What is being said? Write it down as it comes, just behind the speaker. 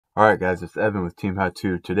Alright guys, it's Evan with Team How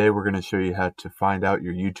To. Today we're going to show you how to find out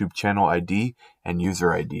your YouTube channel ID and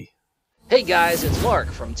user ID. Hey guys, it's Mark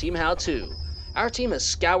from Team How To. Our team has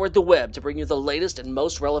scoured the web to bring you the latest and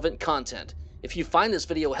most relevant content. If you find this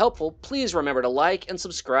video helpful, please remember to like and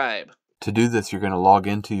subscribe. To do this, you're going to log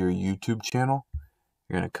into your YouTube channel.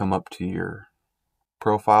 You're going to come up to your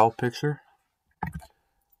profile picture.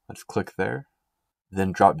 Let's click there.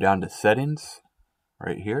 Then drop down to settings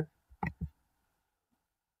right here.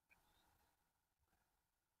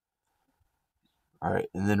 Alright,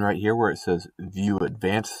 and then right here where it says view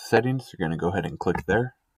advanced settings, you're going to go ahead and click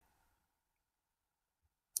there.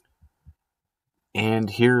 And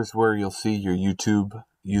here's where you'll see your YouTube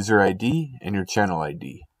user ID and your channel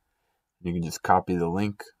ID. You can just copy the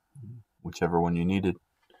link, whichever one you needed.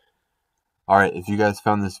 Alright, if you guys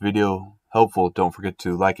found this video helpful, don't forget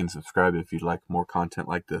to like and subscribe if you'd like more content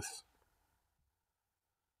like this.